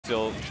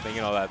Still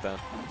thinking all that then.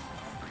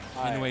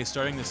 Anyway,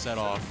 starting the set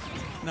off.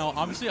 Now,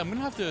 obviously, I'm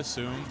gonna have to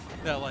assume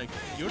that like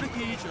Yoda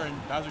Cage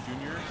and Bowser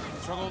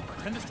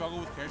Jr. tend to struggle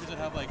with characters that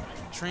have like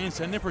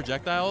transcendent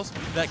projectiles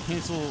that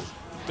cancel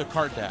the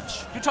cart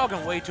dash. You're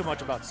talking way too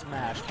much about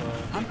Smash, bro.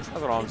 That's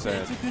what I'm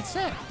saying. It's a good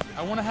set.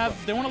 They want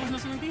to listen to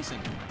something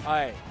decent. All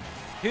right,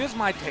 here's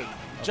my take.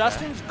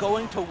 Justin's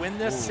going to win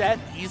this set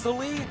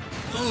easily.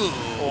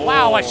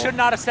 Wow, I should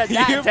not have said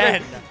that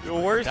then. The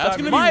worst. That's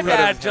gonna be My really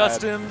bad, bad.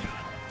 Justin.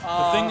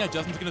 The thing that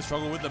Justin's gonna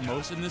struggle with the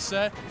most in this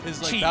set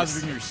is like Cheese.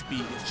 Bowser Jr.'s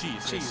speed.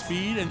 Cheese.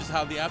 Speed and just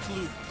how the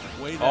absolute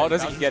way that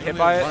does he Bowser's get hit really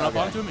by it? run up Okay.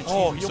 onto him and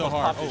Oh, cheese he so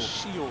almost hard. popped his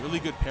shield. Really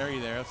good parry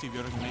there. Let's see if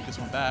Yoda can make this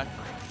one back.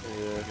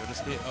 Yoda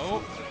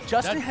stay.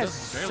 Justin that has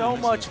just barely so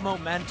misses. much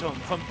momentum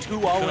from Shut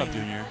up, 2-0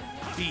 Junior.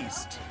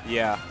 Beast.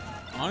 Yeah.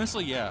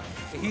 Honestly, yeah.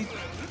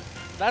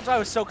 That's why I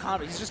was so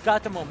confident. He's just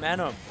got the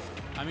momentum.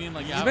 I mean,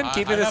 like, yeah, He's been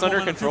keeping I this have under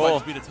momentum too, control. I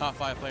just beat a top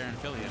 5 player in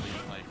Philly. I mean,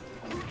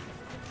 like,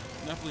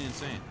 definitely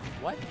insane.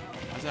 What?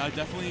 I said I'd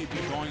definitely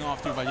be going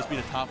off too if I just beat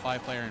a top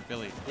 5 player in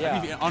Philly. Yeah.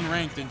 I'd be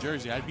unranked in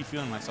Jersey. I'd be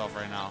feeling myself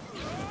right now.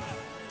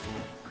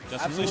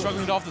 Justin really Absolutely.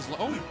 struggling to get off this.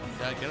 Oh,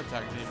 yeah, get up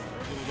tag.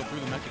 We'll go through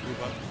the mecha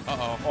group up.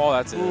 Uh-oh. Oh,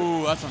 that's it.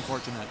 Ooh, that's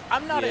unfortunate.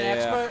 I'm not an Yeah.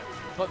 expert,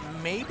 but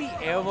maybe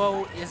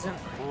Arrow isn't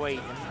great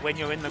when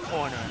you're in the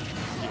corner.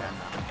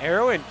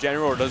 Arrow in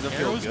general doesn't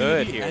feel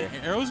good here.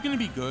 Arrow's going to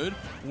be good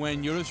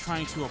when Yoda's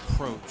trying to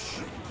approach.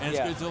 And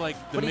Yeah. it's good to, like,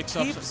 the But he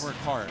mix-ups keeps for a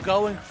card.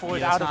 going for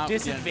it Yeah, out it's of not-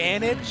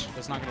 disadvantage.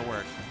 That's not going to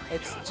work.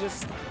 It's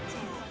just,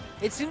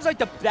 it seems like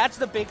that's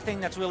the big thing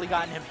that's really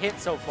gotten him hit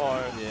so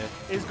far.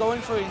 Yeah. Is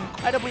going for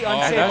incredibly Oh,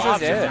 unsafe that's just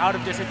options it. out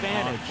of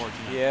disadvantage.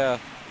 Unfortunate. Yeah.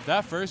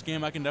 That first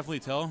game, I can definitely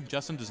tell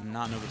Justin does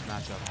not know this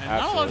matchup. And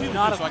not a lot of Absolutely. people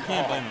Not do, at so I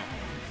can't all. blame him.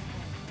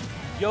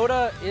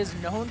 Yoda is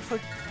known for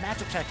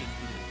matchup checking.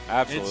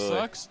 Absolutely. It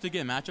sucks to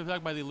get matchup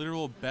attacked by the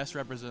literal best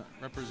representative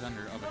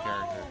of a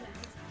character.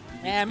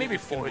 Maybe It's gonna be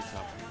fourth.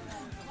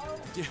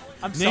 tough.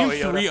 I'm Name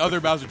sorry, 3 Yoda. other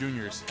Bowser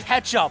Juniors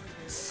Ketchup,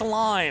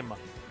 slime,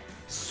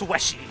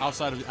 Sweshy.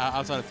 outside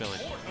of Philly.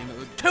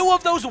 2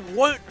 of those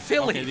weren't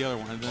Philly. Okay, the other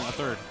one, and then a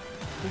third.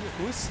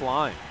 Who's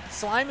Slime?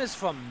 Slime is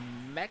from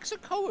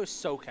Mexico or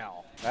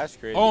SoCal? That's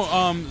crazy. Oh,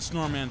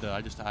 Snormanda.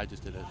 I just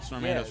did it.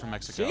 Snormanda's from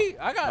Mexico. See,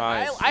 I got.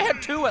 Nice. I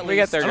had 2 at least. We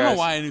get there, I don't know guys.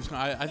 why I knew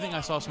I think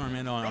I saw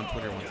Snormanda on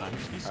Twitter one time.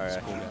 He's a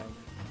Alright. cool guy.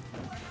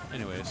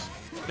 Anyways,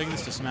 taking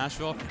this to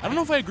Smashville. I don't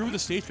know if I agree with the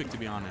stage pick, to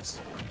be honest.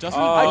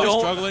 Justin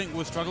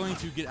was struggling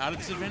to get out of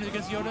disadvantage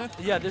against Yoda.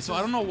 Yeah, this. So I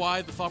don't know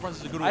why the thought process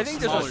is to go to I a think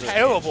this smaller was stage.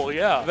 terrible.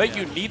 Yeah. I think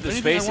you need the If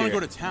anything, space I want here.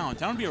 to go to Town.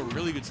 Town would be a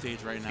really good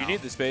stage right now. You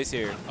need the space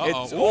here.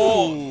 Uh-oh. It's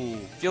Ooh.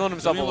 feeling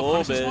himself a Is he able to little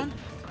punish this bit. one?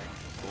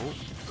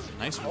 Oh,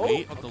 nice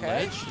weight up the okay.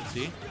 ledge. Let's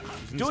see.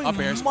 Doing Up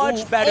airs. much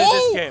Ooh. better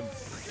Oh! this game.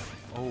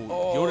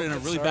 Oh, Yoda in a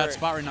good really start. bad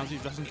spot right now. See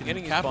if Justin can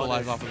Getting his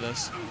capitalize punish. off of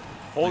this.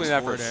 Holding Nice that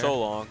for forward air. so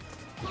long.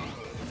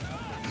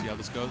 See how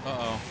this goes.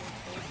 Uh-oh.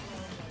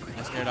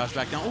 Nice air dodge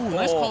back down. Ooh,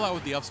 nice call out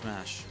with the up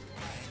smash.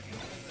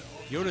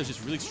 Yoda is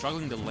just really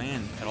struggling to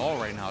land at all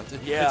right now.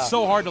 It's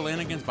so hard to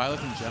land against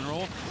Byleth in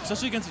general,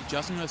 especially against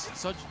Justin who has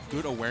such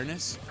good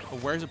awareness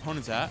of where his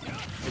opponent's at.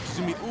 It's just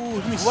gonna be, it's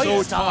gonna be so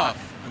Great stock.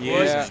 tough.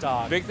 Yeah.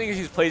 stock. Big thing is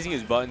he's placing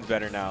his buttons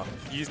better now.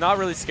 He's not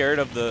really scared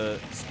of the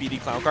speedy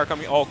clown car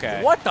coming.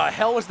 Okay. What the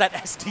hell was that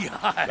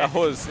SDI? That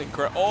was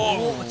incredible.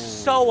 Oh.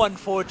 So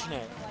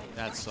unfortunate.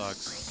 That sucks.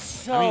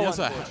 So I mean,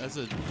 unfortunate. that's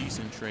a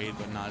decent trade,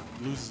 but not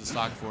loses the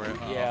stock for it.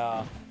 Uh-oh.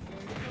 Yeah.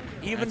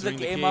 Evens the Entering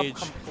the game up cage.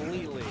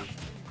 completely.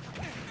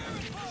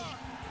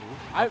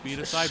 I'm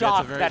I'm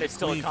shocked that it's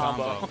still a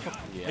combo.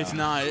 Yeah. It's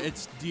not.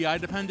 It's DI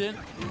dependent,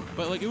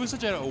 but like it was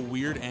such a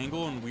weird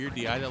angle and weird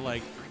DI that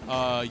like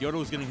Yoda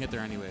was getting hit there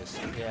anyways.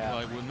 Yeah.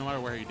 Like no matter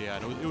where he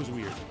DI'd, it was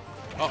weird.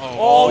 Uh-oh.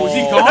 Oh, is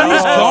he gone?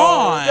 He's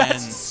gone.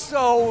 That's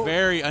so.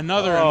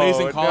 Another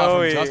amazing call out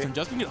from no. Justin.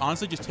 Justin could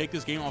honestly just take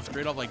this game off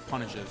straight up like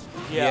punishes.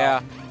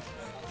 Yeah.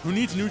 Who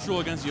needs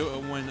neutral against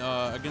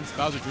against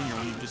Bowser Jr.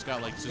 when you just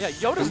got like just Yeah,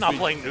 Yoda's not stupid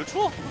playing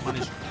neutral. punish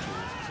neutral.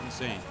 It's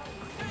insane.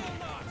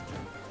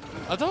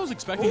 I thought I was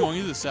expecting going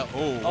into the set.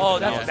 Oh,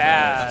 that's yeah,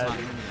 bad.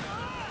 that's not-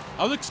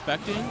 I was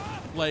expecting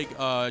like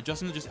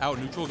Justin to just out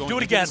neutral going Do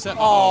it into again. the set.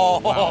 Oh.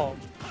 Wow.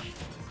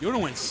 Yoda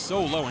went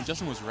so low and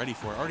Justin was ready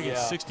for it. Already at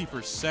Yeah.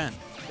 60%.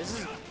 This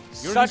is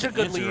Yoda such needs a an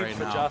good answer lead right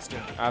for now. Justin.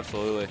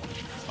 Absolutely.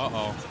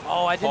 Uh-oh.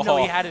 Oh, I didn't know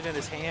he had it in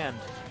his hand.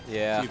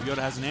 Yeah. See if Yoda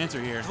has an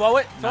answer here. Throw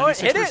it,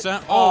 hit it.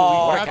 96%.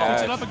 Oh, we what a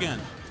picks it catch. up again.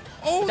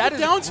 Oh, That the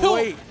is down tilt.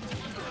 great.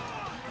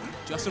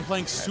 Justin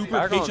playing super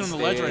Back on patient on the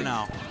ledge stage. right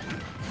now.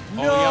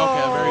 No. Oh, yeah,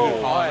 okay, very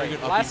good call. Alright, Very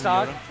good up last from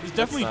stock. Yoda. He's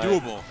definitely That's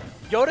doable.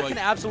 Yoda But- can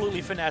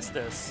absolutely finesse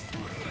this.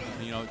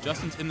 You know,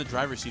 Justin's in the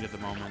driver's seat at the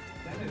moment.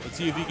 Let's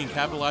see if he can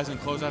capitalize and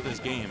close out this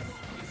game.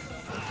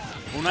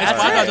 Oh, nice That's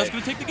spot dodge. it. That's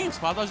going to take the game.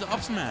 Spot dodge the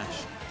up smash.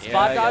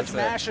 Spot I dodge guess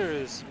that-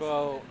 smashers,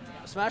 bro.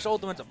 Smash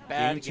Ultimate's a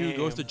bad Game 2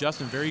 goes to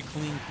Justin. Very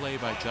clean play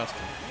by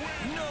Justin.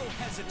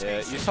 Yeah,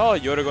 you saw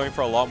Yoda going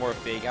for a lot more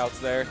fake outs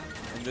there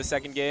in the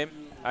second game.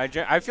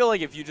 I feel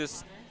like if he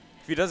does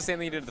the same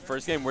thing he did in the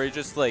first game, where he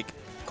just like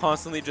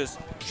constantly just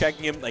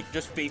checking him, like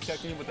just face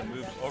checking him with the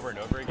moves over and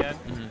over again,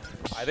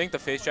 I think the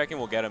face checking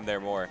will get him there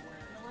more.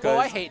 Oh,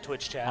 I hate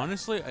Twitch chat.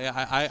 Honestly,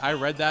 I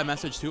read that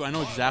message too. I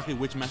know exactly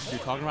which message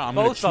you're talking about. I'm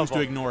Both going to choose of them.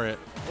 to ignore it.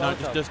 No,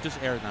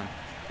 just air them.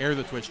 Air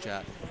the Twitch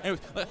chat. Anyways,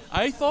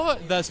 I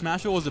thought that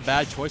Smashville was a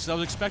bad choice. I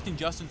was expecting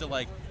Justin to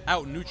like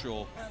out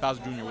neutral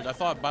Bowser Jr., which I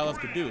thought Byleth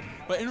could do.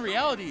 But in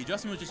reality,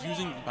 Justin was just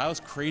using Byleth's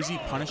crazy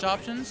punish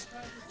options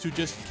to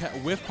just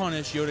whiff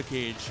punish Yoda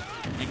Cage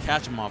and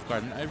catch him off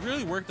guard. And it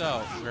really worked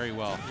out very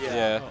well.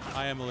 Yeah. Oh,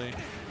 hi, Emily.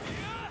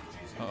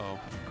 Uh-oh.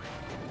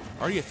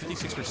 Already at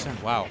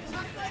 56%. Wow.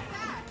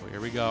 Oh, here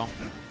we go.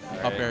 All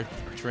Up right. air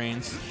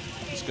trains.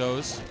 Just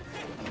goes.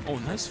 Oh,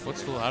 nice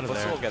footstool out of there.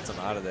 Footstool gets him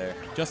out of there.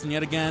 Justin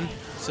yet again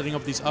setting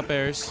up these up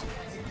airs.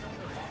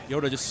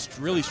 Yoda just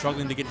really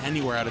struggling to get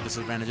anywhere out of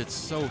disadvantage. It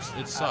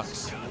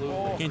sucks.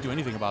 I can't do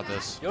anything about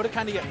this. Yoda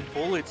kind of getting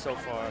bullied so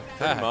far.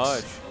 Pretty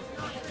much.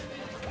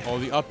 Oh,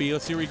 the up B.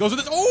 Let's see where he goes with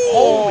this.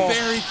 Oh,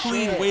 very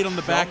clean shit. weight on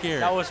the back air.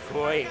 That was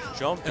great.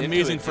 Jumped into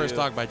Amazing it, first too.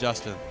 stock by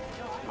Justin.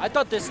 I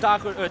thought this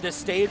this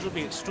stage would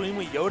be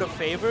extremely Yoda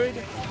favored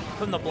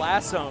from the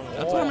blast zone.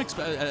 That's what I'm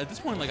expecting. At this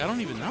point, like, I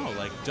don't even know.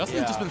 Like,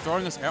 Justin's just been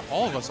throwing us,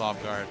 all of us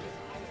off guard.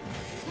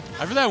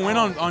 After that win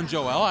on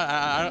Joel,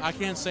 I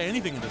can't say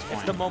anything at this point.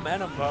 It's the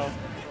momentum, bro.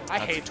 I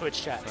hate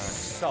Twitch chat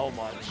so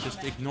much.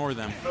 Just ignore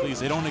them, please.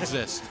 They don't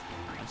exist.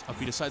 Just up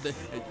B to side.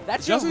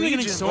 That's your Justin's getting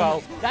region, so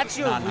bro. That's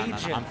your Nah,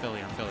 region. I'm Philly.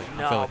 I'm Philly.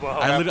 No, I'm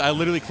Philly. bro. I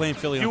literally claim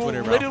Philly You on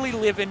Twitter, bro. literally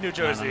live in New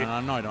Jersey. No,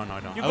 I don't.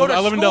 You go to I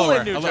live in school Delaware.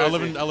 in New I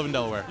Jersey. live in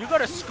Delaware. You go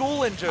to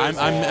school in Jersey.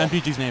 I'm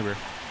MPG's neighbor.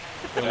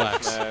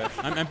 Relax.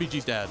 I'm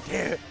MPG's dad.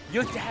 Dude,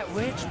 you're that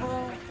rich,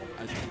 bro?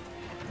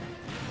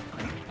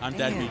 I'm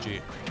Dad Damn.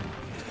 PG.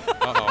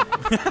 Uh-oh.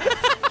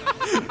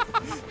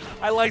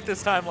 I like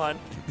this timeline.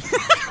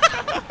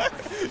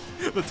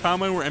 The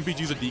timeline where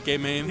MPG's a DK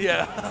main.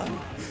 Yeah.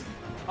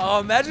 Oh,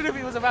 imagine if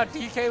he was about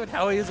DK with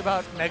how he is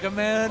about Mega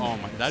Man. Oh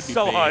my, that'd be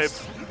so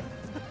based.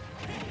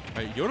 hyped.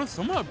 Right, Yoda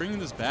somehow bringing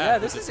this back. Yeah,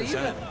 with this is the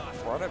even.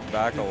 percent. Brought it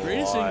back a The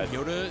greatest lot.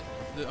 thing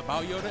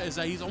about Yoda is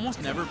that he's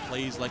almost never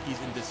plays like he's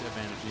in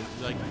disadvantage.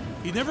 Like,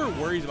 he never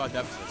worries about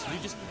deficits.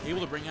 He's just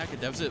able to bring back a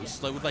deficit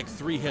with like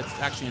 3 hits. It's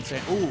actually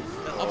insane. Ooh,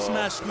 that up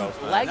smash scoop.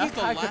 Laggy That's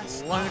the Kai last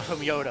could learn from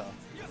Yoda,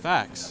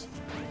 facts.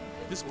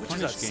 This which is a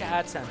punish game.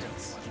 sad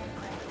sentence.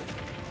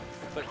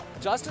 But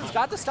Justin's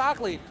got the stock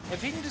lead.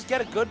 If he can just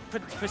get a good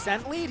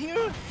percent lead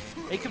here,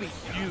 it could be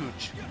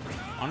huge.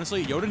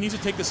 Honestly, Yoda needs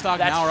to take the stock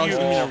That's now, or else he's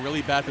going to be in huge. a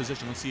really bad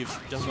position. Let's see if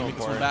Justin can make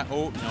this one back.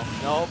 Oh, no.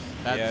 Nope.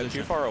 Bad Yeah,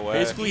 position. too far away.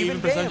 Basically, Even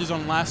even percentages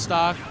on last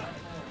stock.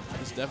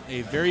 It's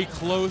definitely a very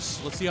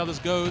close. Let's see how this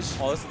goes.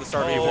 Oh, this is the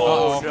start of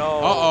Oh, even. no.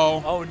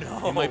 Uh-oh. Oh, no.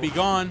 He might be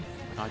gone.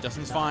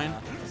 Justin's fine.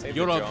 Save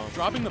the Yoda jump.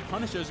 dropping the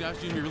punish is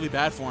actually going to be really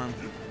bad for him.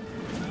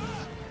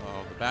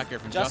 Oh, the back air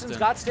from Justin's Justin.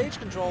 got stage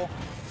control.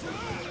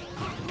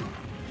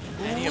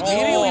 And he Oh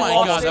immediately my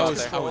lost god, stage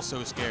I control. was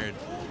so scared.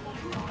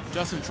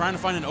 Justin trying to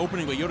find an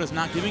opening, but Yoda's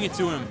not giving it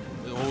to him.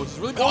 Oh, this is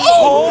really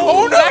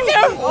Oh, no! back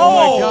air!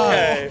 Oh my god.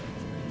 Okay.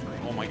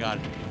 Oh my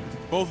god.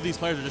 Both of these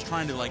players are just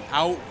trying to like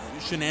out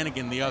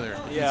shenanigan the other.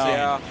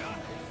 Yeah.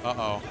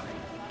 Uh-oh.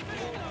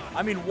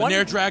 I mean, The one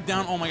nair drag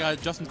down. Oh my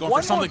god, Justin's going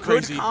one for something more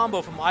good crazy.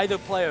 combo from either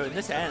player, and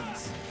this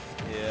ends.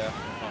 Yeah.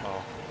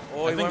 Uh-oh.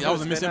 Oh, I he think went that for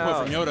was a the spin misinput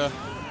out. from Yoda.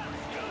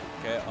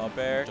 Okay, up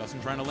air.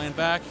 Justin trying to land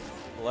back.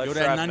 Ledge Yoda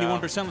trap at now.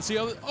 91%. Let's see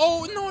how.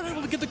 Oh, no,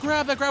 unable to get the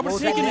grab. That grab Oh, was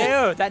that taking it.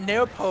 nair, that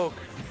nair poke.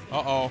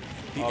 Uh-oh.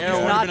 The Okay. arrow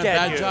He's would not have been a dead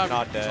bad here. job.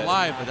 Not He's dead.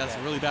 alive, but that's a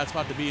really bad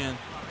spot to be in.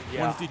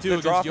 Yeah. 152 Good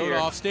against drop Yoda here.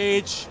 off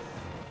stage.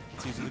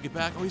 It's easy to get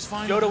back. Oh, he's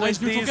fine. Yoda nice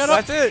wins neutral these. get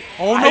up. That's it.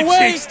 Oh, I no way.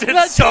 jinxed it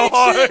That so jinxed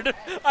hard. it.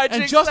 I And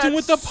jinxed Justin that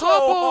with the so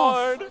pop-off.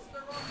 hard.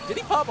 Did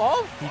he pop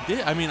off? He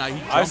did. I mean, he I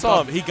jumped saw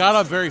up. him. He got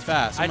up very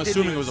fast. I'm I didn't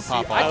assuming it even was a see-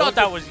 pop-off. I thought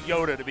that was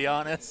Yoda, to be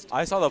honest.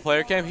 I saw the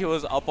player cam. He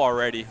was up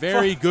already.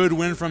 Very good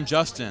win from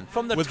Justin.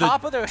 From the with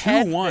top of their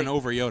head, 2-1 they-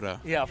 over Yoda.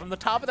 Yeah, from the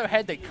top of their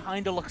head, they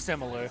kind of look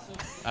similar.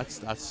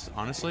 That's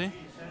honestly,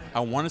 I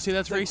want to say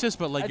that's racist,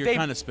 but like you're They-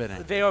 kind of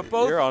spitting. They are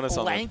both You're onto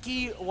something.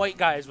 lanky white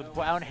guys with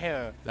brown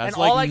hair. That's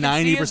and all I like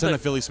can see is 90% the-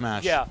 of Philly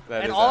Smash. Yeah,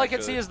 That and is all I can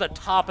actually. see is the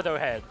top of their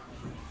head.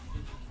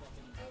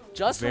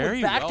 Justin Very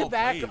with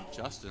back-to-back well played,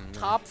 Justin.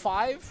 top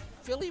 5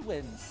 Philly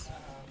wins.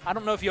 I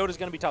don't know if Yoda's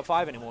going to be top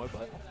 5 anymore,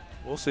 but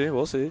We'll see.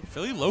 We'll see.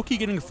 Philly low-key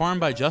getting farmed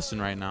by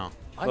Justin right now.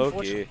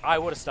 unfortunately, I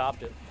would have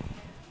stopped it.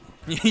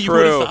 You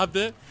would have stopped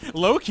it.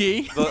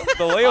 Low-key.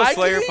 The Leo I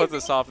Slayer did? puts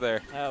us off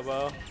there. Yeah,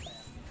 well.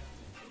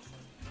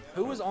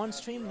 Who is on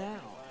stream now?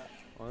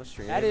 On the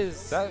stream. That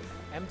is That,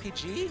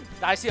 MPG?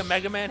 I see a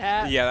Mega Man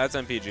hat. yeah, that's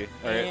MPG.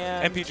 All right.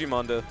 And- MPG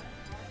Mondo.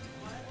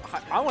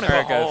 I want to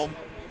All go right, guys. home.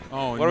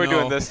 Oh, What are we no.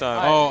 doing this time?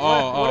 All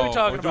right, Oh, what are we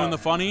talking We're doing about? the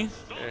funny?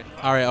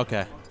 All right,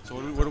 okay. So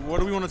what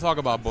do we want to talk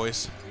about,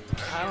 boys?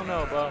 I don't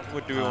know, bro.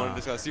 What do we want to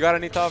discuss? You got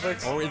any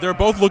topics? Oh, they're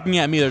both looking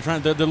at me.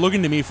 They're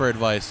looking to me for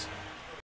advice.